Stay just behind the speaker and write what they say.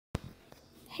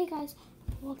Hey guys,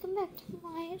 welcome back to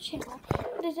my channel.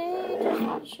 Today I just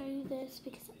want to show you this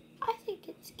because I think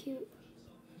it's cute.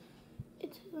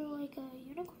 It's like a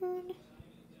unicorn.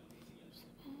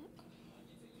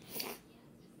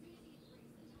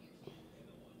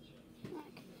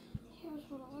 Like, here's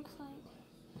what it looks like.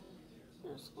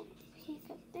 There's a little peak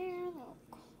up there, a little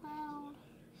cloud.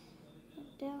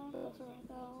 And down goes where I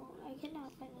go. I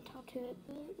cannot find the top to it,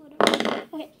 but whatever.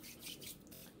 Okay,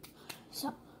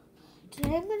 so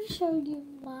today I'm going to show you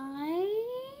my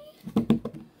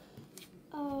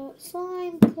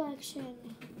slime collection.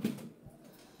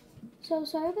 So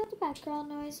sorry about the background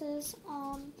noises.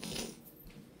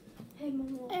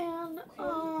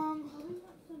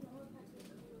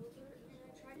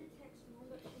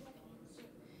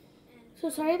 So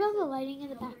sorry about the lighting in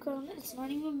the background. It's not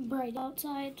even bright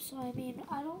outside, so I mean,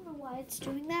 I don't know why it's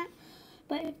doing that,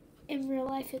 but in real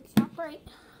life it's not bright.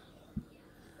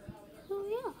 So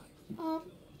yeah.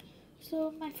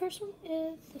 So my first one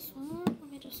is this one. Let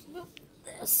me just move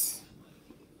this.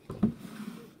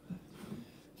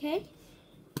 Okay.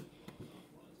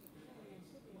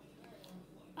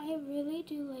 I really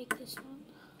do like this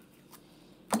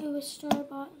one. It was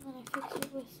store-bought and then I fixed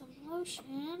it with some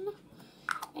lotion.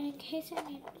 And in case I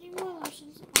need any more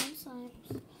lotions on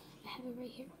slimes, I have it right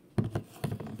here.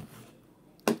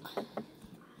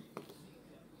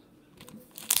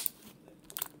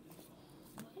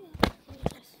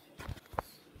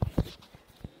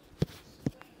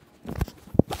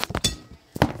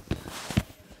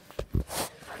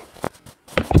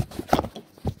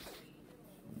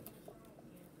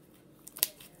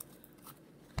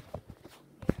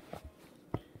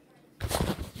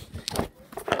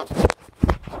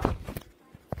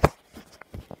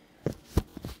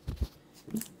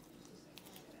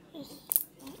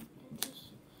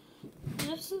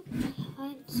 This is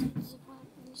behind the scenes of what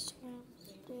Instagrams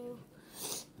do.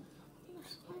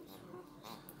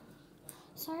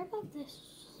 Sorry about this,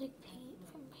 like paint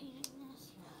from painting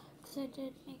this, because I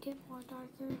did make it more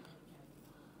darker.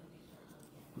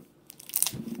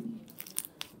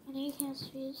 I know you can't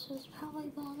see it, so it's probably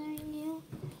bothering you,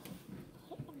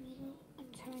 but I mean,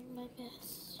 I'm trying my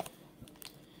best,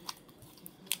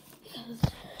 because I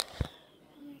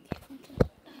can't want to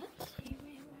not see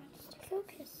my wants to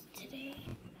focus today,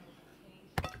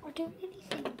 or do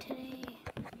anything today.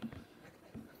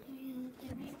 And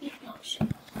there may be lotion.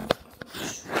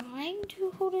 Trying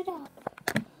to hold it up,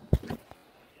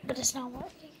 but it's not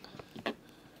working.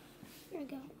 Here we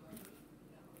go.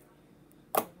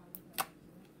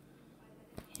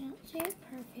 Can't see it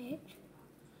perfect.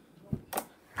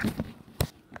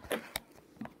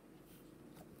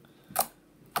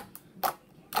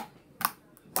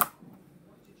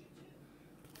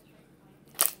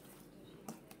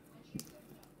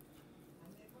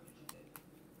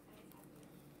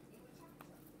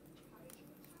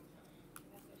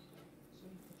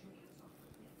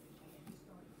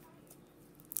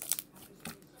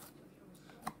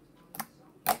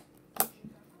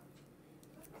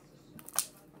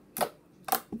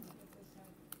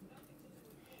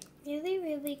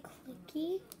 Really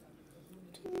clicky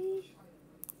to me.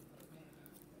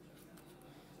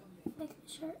 Making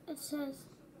sure it says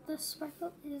the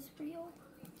sparkle is real.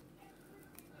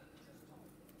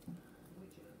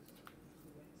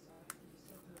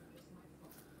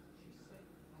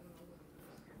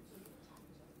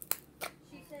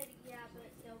 She said, yeah,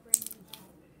 but they'll bring me back.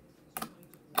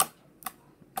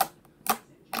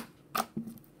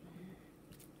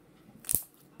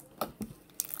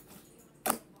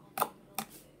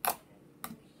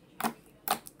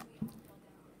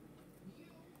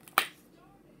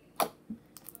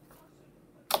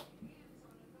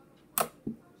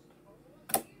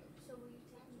 So will you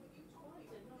take me?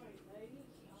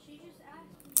 She just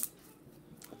asked me.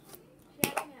 She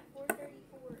asked me at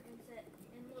 4:34 and said,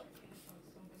 and look,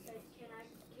 said,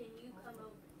 can you come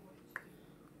over?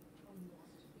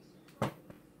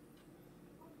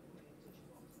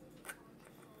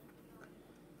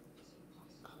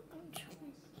 I'm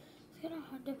trying. It's kind of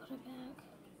hard to put it back.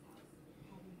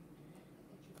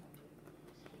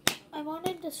 I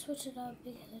wanted to switch it up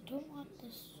because I don't want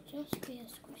this to just be a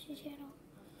squishy channel.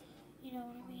 You know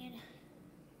what I mean?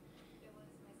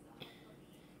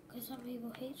 Because some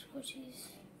people hate squishies.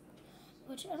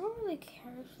 Which I don't really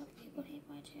care if some people hate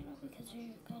my channel because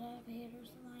they're gonna have haters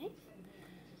in life.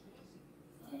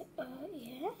 But,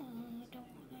 yeah, I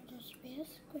don't want to just be a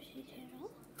squishy channel.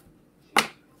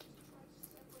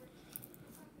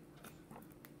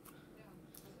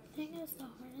 I think that's the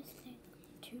hardest thing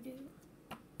to do.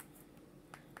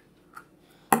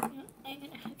 You know, I'm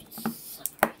gonna have to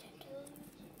separate it.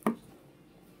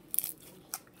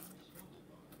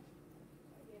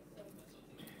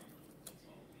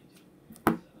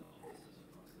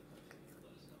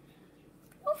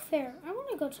 fair. I want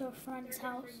to go to a friend's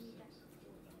house.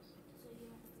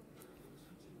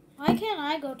 Why can't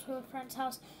I go to a friend's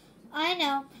house? I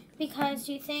know, because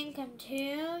you think I'm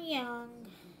too young.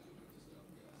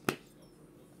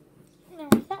 No,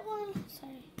 that one.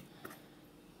 Sorry.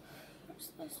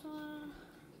 Where's this one?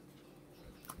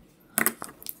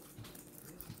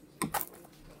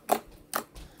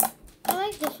 I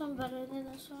like this one better than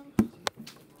this one. I'm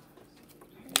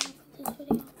gonna put this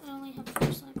video. I only have 4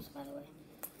 slimes, by the way.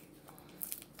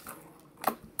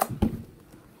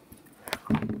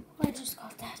 I just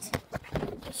got that.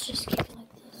 Let's just keep it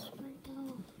like this right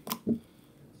now.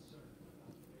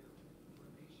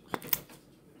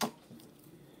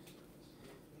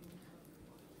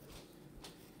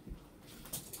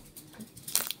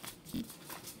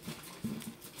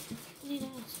 I need to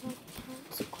ask my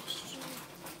parents a question.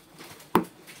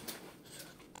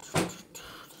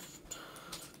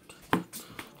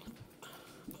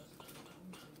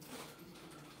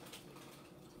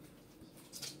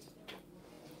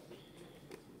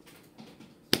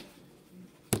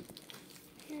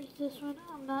 Here's this one.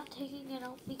 I'm not taking it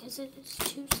out because it is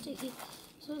too sticky.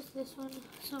 So it's this one.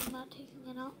 So I'm not taking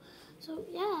it out. So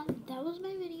yeah, that was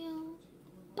my video.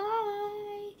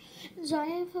 Bye.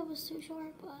 Sorry if it was too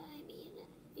short, but I mean,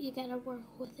 you gotta work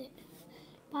with it.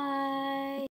 Bye.